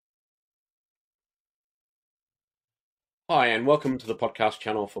Hi, and welcome to the podcast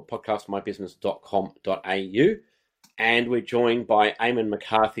channel for podcastmybusiness.com.au. And we're joined by Eamon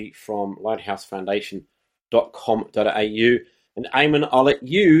McCarthy from lighthousefoundation.com.au. And Eamon, I'll let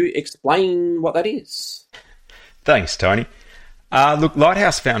you explain what that is. Thanks, Tony. Look,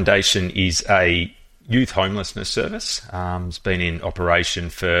 Lighthouse Foundation is a youth homelessness service. It's been in operation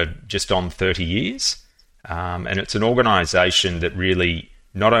for just on 30 years. And it's an organisation that really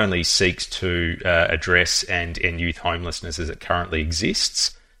not only seeks to address and end youth homelessness as it currently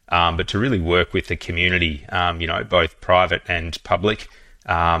exists, but to really work with the community, both private and public,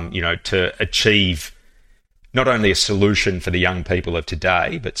 to achieve not only a solution for the young people of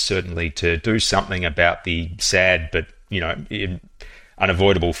today, but certainly to do something about the sad but,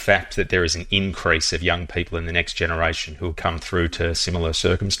 unavoidable fact that there is an increase of young people in the next generation who will come through to similar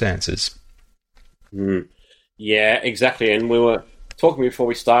circumstances. Yeah, exactly. And we were talking before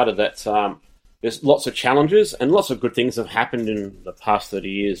we started that there's lots of challenges and lots of good things have happened in the past 30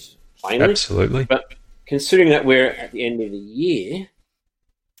 years, plainly. Absolutely. But considering that we're at the end of the year,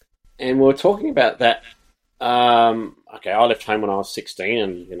 and we were talking about that, I left home when I was 16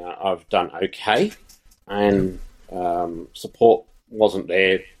 and, I've done okay. And support wasn't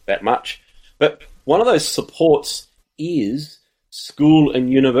there that much. But one of those supports is school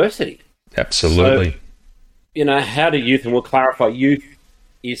and university. Absolutely. So, how do youth, and we'll clarify, youth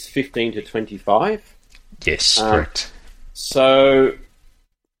is 15 to 25. Yes, correct. So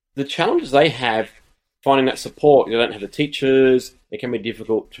the challenges they have finding that support, they don't have the teachers, it can be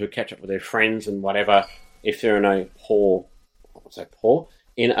difficult to catch up with their friends and whatever if they're in a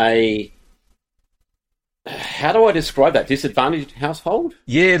how do I describe that? Disadvantaged household?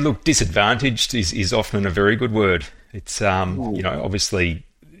 Yeah, look, disadvantaged is often a very good word. It's, obviously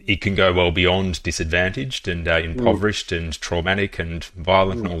it can go well beyond disadvantaged and impoverished and traumatic and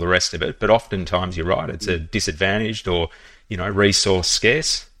violent and all the rest of it. But oftentimes, you're right, it's a disadvantaged or, resource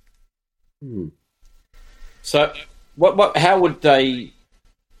scarce. So how would a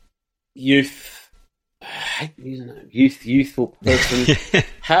youthful person,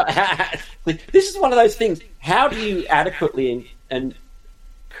 how this is one of those things, how do you adequately and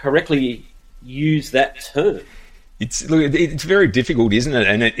correctly use that term? It's very difficult, isn't it?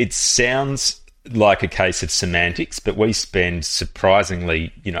 And it sounds like a case of semantics, but we spend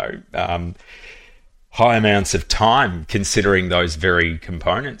surprisingly, high amounts of time considering those very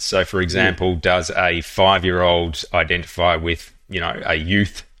components. So, for example, does a 5-year-old identify with, a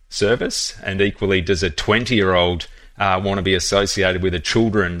youth service? And equally, does a 20-year-old want to be associated with a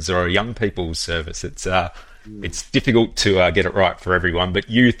children's or a young people's service? It's difficult to get it right for everyone, but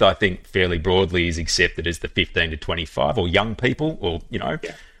youth, I think, fairly broadly is accepted as the 15 to 25, or young people, or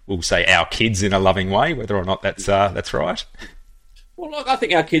we'll say our kids in a loving way, whether or not that's right. Well, look, I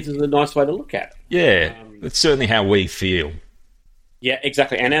think our kids is a nice way to look at it. Yeah, it's certainly how we feel. Yeah,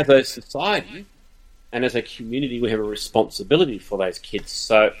 exactly. And as a society and as a community, we have a responsibility for those kids.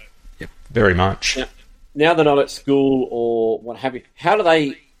 So, very much. Now they're not at school or what have you, how do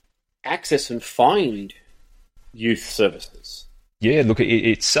they access and find youth services? Yeah, look,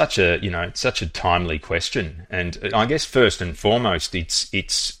 it's such a timely question, and I guess first and foremost,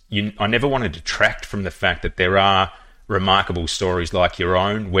 I never want to detract from the fact that there are remarkable stories like your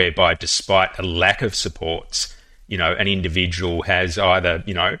own, whereby despite a lack of supports, an individual has either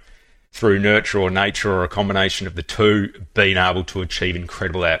through nurture or nature or a combination of the two, been able to achieve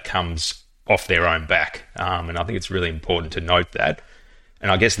incredible outcomes off their own back, and I think it's really important to note that.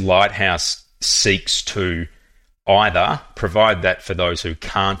 And I guess Lighthouse seeks to either provide that for those who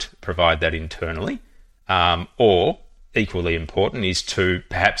can't provide that internally, or equally important is to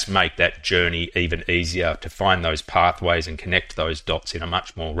perhaps make that journey even easier, to find those pathways and connect those dots in a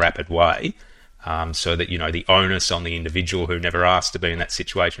much more rapid way, so that the onus on the individual who never asked to be in that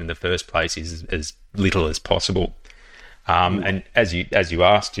situation in the first place is as little as possible. And as you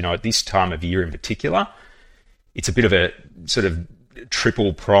asked, at this time of year in particular, it's a bit of a sort of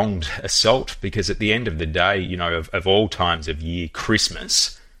triple-pronged assault, because at the end of the day, of all times of year,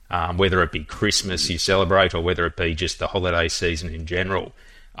 Christmas, whether it be Christmas you celebrate or whether it be just the holiday season in general,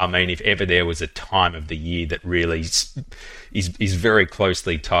 I mean, if ever there was a time of the year that really is very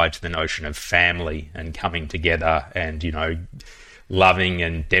closely tied to the notion of family and coming together and, loving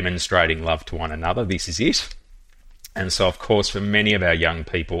and demonstrating love to one another, this is it. And so, of course, for many of our young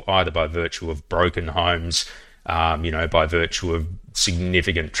people, either by virtue of broken homes, by virtue of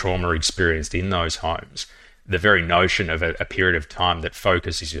significant trauma experienced in those homes, the very notion of a period of time that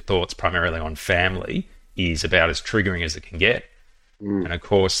focuses your thoughts primarily on family is about as triggering as it can get. And of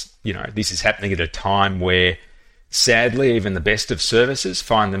course, this is happening at a time where, sadly, even the best of services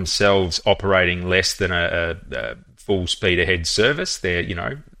find themselves operating less than a full speed ahead service.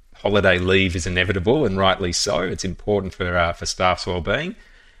 They're, holiday leave is inevitable, and rightly so. It's important for staff's well-being.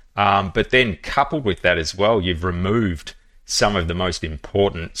 But then coupled with that as well, you've removed some of the most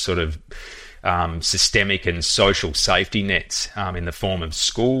important sort of systemic and social safety nets in the form of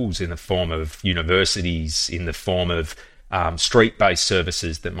schools, in the form of universities, in the form of street-based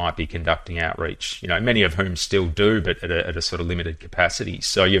services that might be conducting outreach, many of whom still do, but at a sort of limited capacity.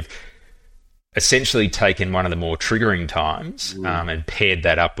 So you've essentially taken one of the more triggering times and paired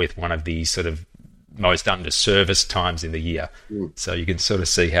that up with one of the sort of most underserviced times in the year. So you can sort of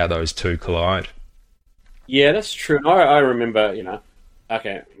see how those two collide. Yeah, that's true. I remember,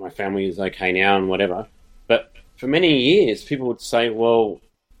 okay, my family is okay now and whatever, but for many years, people would say, well,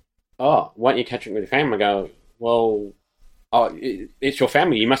 why don't you catch it with your family? I go, well, it's your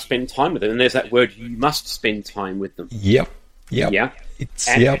family. You must spend time with them. And there's that word, you must spend time with them. Yep. Yeah.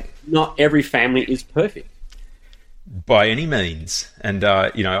 Not every family is perfect. By any means. And,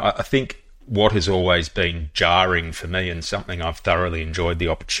 I think what has always been jarring for me, and something I've thoroughly enjoyed the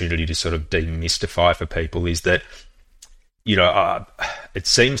opportunity to sort of demystify for people, is that, it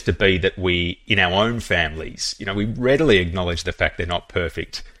seems to be that we, in our own families, we readily acknowledge the fact they're not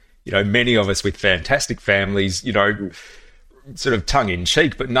perfect. Many of us with fantastic families, sort of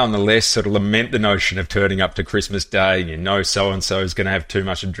tongue-in-cheek, but nonetheless sort of lament the notion of turning up to Christmas Day and so-and-so is going to have too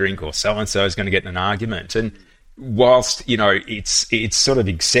much to drink, or so-and-so is going to get in an argument. And whilst, it's sort of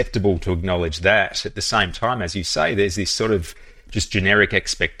acceptable to acknowledge that, at the same time, as you say, there's this sort of just generic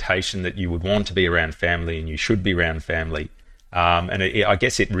expectation that you would want to be around family and you should be around family. I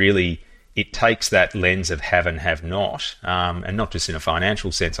guess it takes that lens of have and have not, and not just in a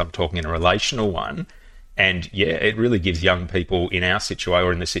financial sense, I'm talking in a relational one. And yeah, it really gives young people in our situation,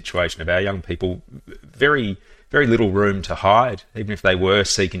 or in the situation of our young people, very, very little room to hide, even if they were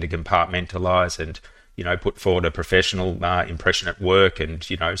seeking to compartmentalise and, put forward a professional impression at work and,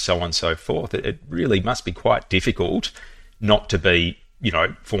 so on and so forth. It really must be quite difficult not to be,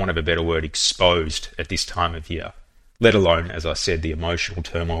 for want of a better word, exposed at this time of year, let alone, as I said, the emotional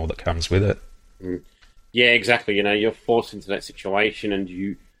turmoil that comes with it. Yeah, exactly. You're forced into that situation and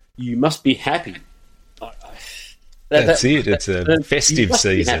you must be happy. That's it. It's a festive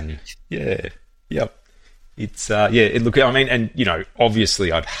season. Yeah. Yep. It's look, I mean, and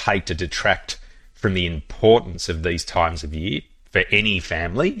obviously, I'd hate to detract from the importance of these times of year for any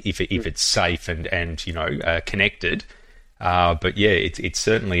family if it's safe and connected. But yeah, it's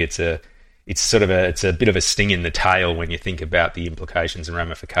certainly it's a bit of a sting in the tail when you think about the implications and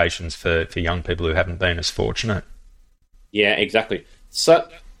ramifications for young people who haven't been as fortunate. Yeah, exactly. So,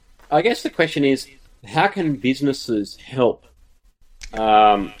 I guess the question is, how can businesses help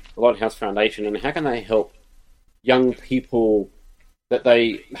Lighthouse Foundation, and how can they help young people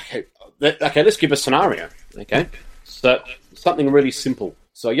okay, let's give a scenario, okay? So, something really simple.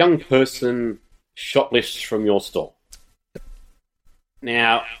 So, a young person shoplifts from your store.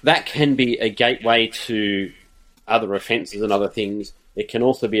 Now, that can be a gateway to other offences and other things. It can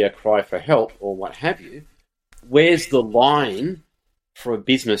also be a cry for help or what have you. Where's the line for a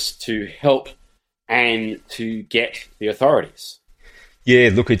business to help and to get the authorities? Yeah,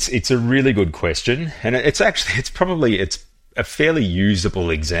 look, it's a really good question, and it's a fairly usable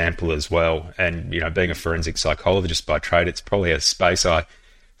example as well. And being a forensic psychologist by trade, it's probably a space I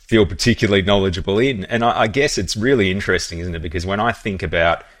feel particularly knowledgeable in. And I guess it's really interesting, isn't it? Because when I think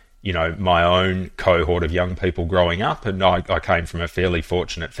about my own cohort of young people growing up, and I came from a fairly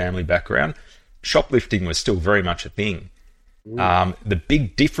fortunate family background, shoplifting was still very much a thing. The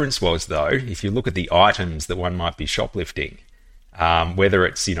big difference was, though, if you look at the items that one might be shoplifting, whether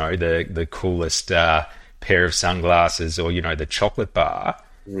it's the coolest pair of sunglasses or the chocolate bar,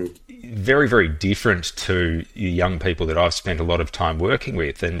 very, very different to the young people that I've spent a lot of time working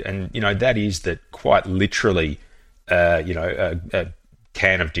with, and that is that quite literally, a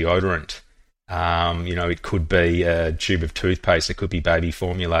can of deodorant. It could be a tube of toothpaste. It could be baby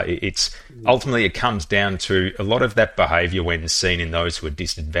formula. Ultimately, it comes down to a lot of that behaviour when seen in those who are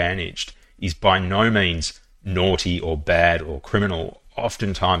disadvantaged is by no means naughty or bad or criminal.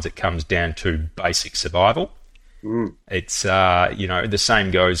 Oftentimes, it comes down to basic survival. It's, the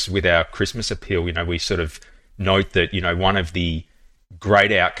same goes with our Christmas appeal. We sort of note that, one of the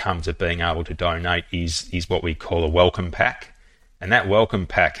great outcomes of being able to donate is what we call a welcome pack. And that welcome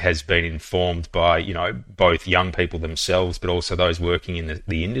pack has been informed by, both young people themselves, but also those working in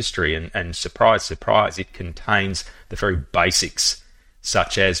the industry. And surprise, surprise, it contains the very basics,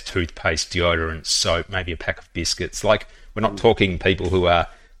 such as toothpaste, deodorant, soap, maybe a pack of biscuits. Like, we're not talking people who are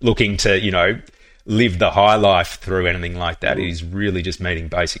looking to, live the high life through anything like that. It is really just meeting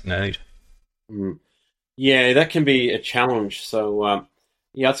basic need. Yeah, that can be a challenge. So,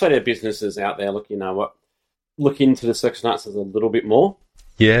 yeah, I'd say to businesses out there, look, you know what, look into the circumstances a little bit more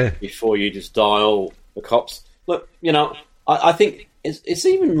Yeah, before you just dial the cops. Look, you know, I think it's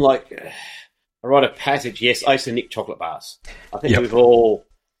even like I write a passage. Yes, I used to nick chocolate bars. I think Yep. we've all,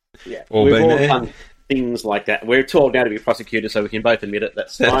 All we've been all there. done things like that. We're too old now to be prosecutors, so we can both admit it.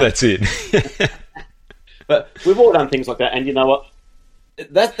 That's fine. That's it. But we've all done things like that, and you know what?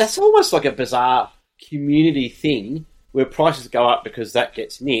 That's almost like a bizarre community thing where prices go up because that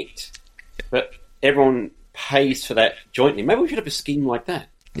gets nicked, but everyone pays for that jointly. Maybe we should have a scheme like that.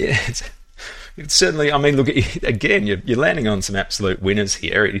 Yeah, it's certainly. I mean, look again. You're landing on some absolute winners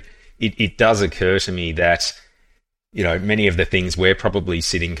here. It does occur to me that many of the things we're probably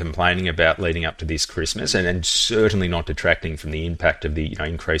sitting complaining about leading up to this Christmas, and certainly not detracting from the impact of the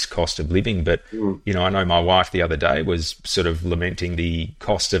increased cost of living. But I know my wife the other day was sort of lamenting the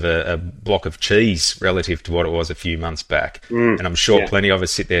cost of a block of cheese relative to what it was a few months back. And I'm sure plenty of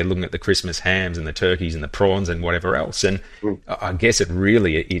us sit there looking at the Christmas hams and the turkeys and the prawns and whatever else. And I guess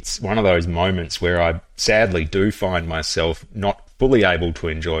it's one of those moments where I sadly do find myself not fully able to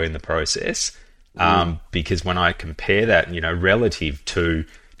enjoy in the process. Because when I compare that, relative to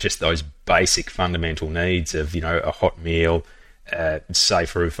just those basic fundamental needs of, a hot meal,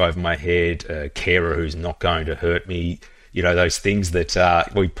 safe roof over my head, a carer who's not going to hurt me, those things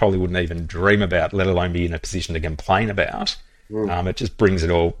that we probably wouldn't even dream about, let alone be in a position to complain about. It just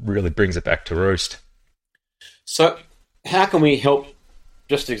really brings it back to roost. So how can we help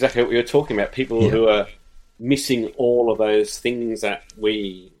just exactly what you were talking about, people who are missing all of those things that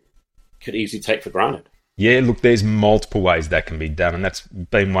we could easily take for granted? Yeah, look, there's multiple ways that can be done, and that's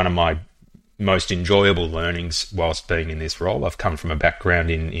been one of my most enjoyable learnings whilst being in this role. I've come from a background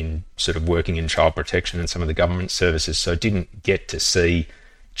in sort of working in child protection and some of the government services, so didn't get to see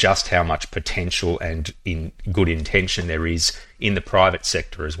just how much potential and in good intention there is in the private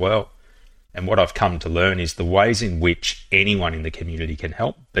sector as well. And what I've come to learn is the ways in which anyone in the community can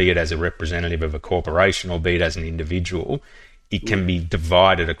help, be it as a representative of a corporation or be it as an individual. It can be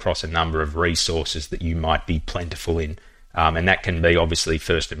divided across a number of resources that you might be plentiful in. And that can be obviously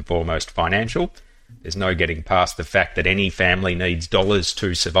first and foremost financial. There's no getting past the fact that any family needs dollars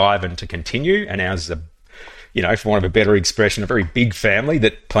to survive and to continue. And ours is for want of a better expression, a very big family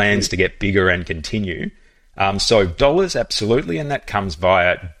that plans to get bigger and continue. So dollars, absolutely. And that comes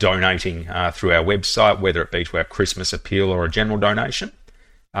via donating through our website, whether it be to our Christmas appeal or a general donation.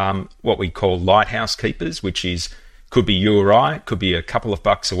 What we call lighthouse keepers, which could be you or I, it could be a couple of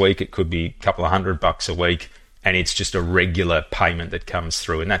bucks a week, it could be a couple of $100 a week, and it's just a regular payment that comes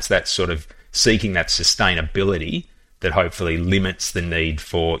through. And that's that sort of seeking that sustainability that hopefully limits the need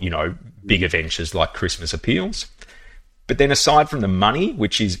for, bigger ventures like Christmas appeals. But then aside from the money,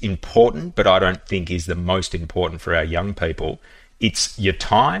 which is important, but I don't think is the most important for our young people, it's your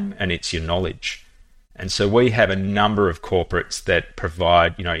time and it's your knowledge. And so we have a number of corporates that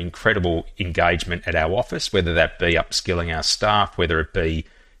provide, incredible engagement at our office, whether that be upskilling our staff, whether it be,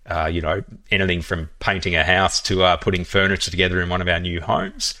 anything from painting a house to putting furniture together in one of our new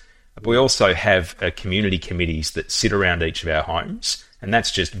homes. But we also have community committees that sit around each of our homes, and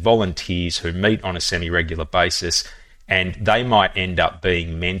that's just volunteers who meet on a semi-regular basis, and they might end up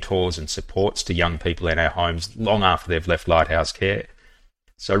being mentors and supports to young people in our homes long after they've left Lighthouse Care.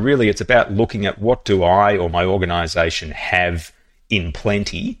 So really, it's about looking at what do I or my organisation have in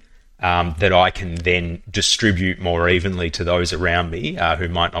plenty that I can then distribute more evenly to those around me who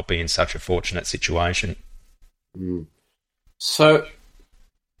might not be in such a fortunate situation. So,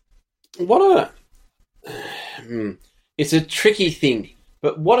 it's a tricky thing,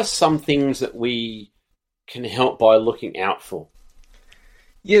 but what are some things that we can help by looking out for?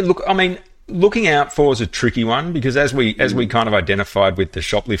 Yeah, look, I mean, looking out for is a tricky one because as we kind of identified with the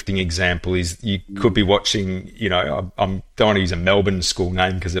shoplifting example is you could be watching, I don't want to use a Melbourne school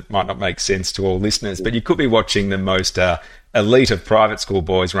name because it might not make sense to all listeners, but you could be watching the most elite of private school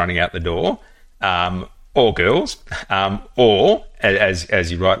boys running out the door or girls, or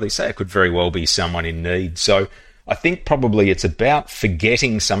as you rightly say, it could very well be someone in need. So I think probably it's about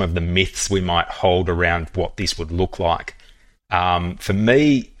forgetting some of the myths we might hold around what this would look like. For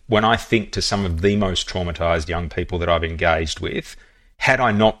me, when I think to some of the most traumatised young people that I've engaged with, had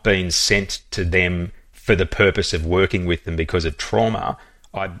I not been sent to them for the purpose of working with them because of trauma,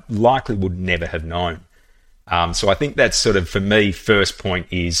 I likely would never have known. So I think that's sort of, for me, first point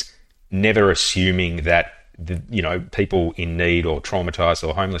is never assuming that people in need or traumatised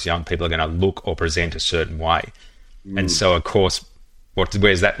or homeless young people are going to look or present a certain way. And so, of course, where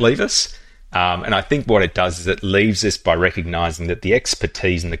does that leave us? And I think what it does is it leaves us by recognising that the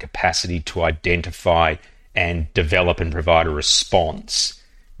expertise and the capacity to identify and develop and provide a response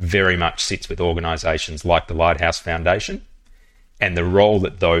very much sits with organisations like the Lighthouse Foundation. And the role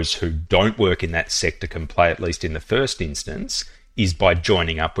that those who don't work in that sector can play, at least in the first instance, is by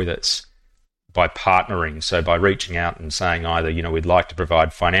joining up with us, by partnering. So by reaching out and saying either, we'd like to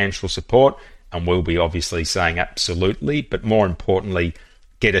provide financial support, and we'll be obviously saying absolutely, but more importantly,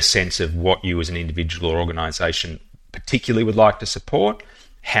 get a sense of what you as an individual or organisation particularly would like to support,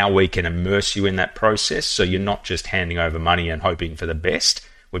 how we can immerse you in that process so you're not just handing over money and hoping for the best.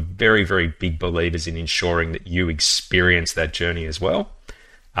 We're very, very big believers in ensuring that you experience that journey as well.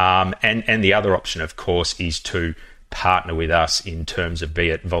 And the other option, of course, is to partner with us in terms of be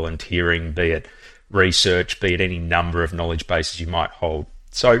it volunteering, be it research, be it any number of knowledge bases you might hold.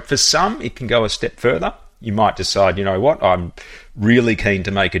 So for some, it can go a step further. You might decide, you know what, I'm really keen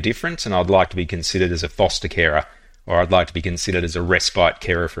to make a difference and I'd like to be considered as a foster carer, or I'd like to be considered as a respite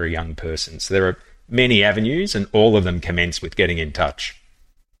carer for a young person. So there are many avenues, and all of them commence with getting in touch.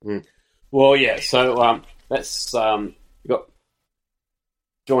 Well, yeah, so that's you've got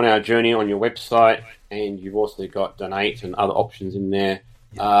Join Our Journey on your website, and you've also got Donate and other options in there.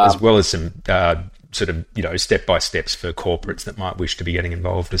 As well as some sort of, step-by-steps for corporates that might wish to be getting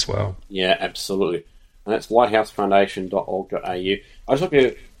involved as well. Yeah, absolutely. And that's lighthousefoundation.org.au. I just like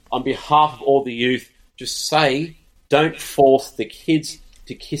to, on behalf of all the youth, just say, don't force the kids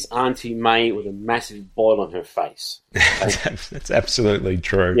to kiss Auntie May with a massive boil on her face. Okay? That's absolutely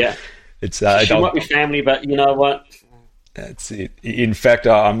true. Yeah. She might be family, but you know what? That's it. In fact,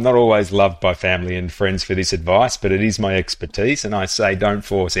 I'm not always loved by family and friends for this advice, but it is my expertise, and I say don't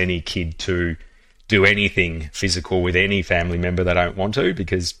force any kid to do anything physical with any family member they don't want to,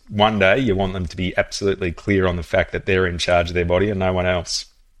 because one day you want them to be absolutely clear on the fact that they're in charge of their body and no one else.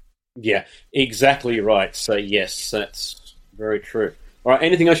 Yeah, exactly right. So yes, that's very true. All right,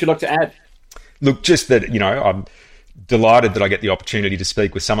 anything else you'd like to add? Look, just that, I'm delighted that I get the opportunity to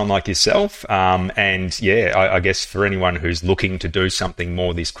speak with someone like yourself. I guess for anyone who's looking to do something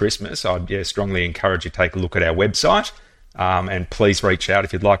more this Christmas, I'd strongly encourage you to take a look at our website, and please reach out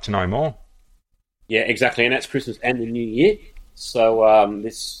if you'd like to know more. Yeah, exactly, and that's Christmas and the New Year. So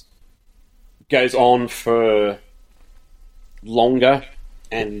this goes on for longer,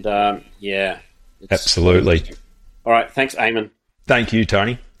 and absolutely. All right, thanks, Eamon. Thank you,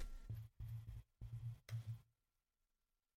 Tony.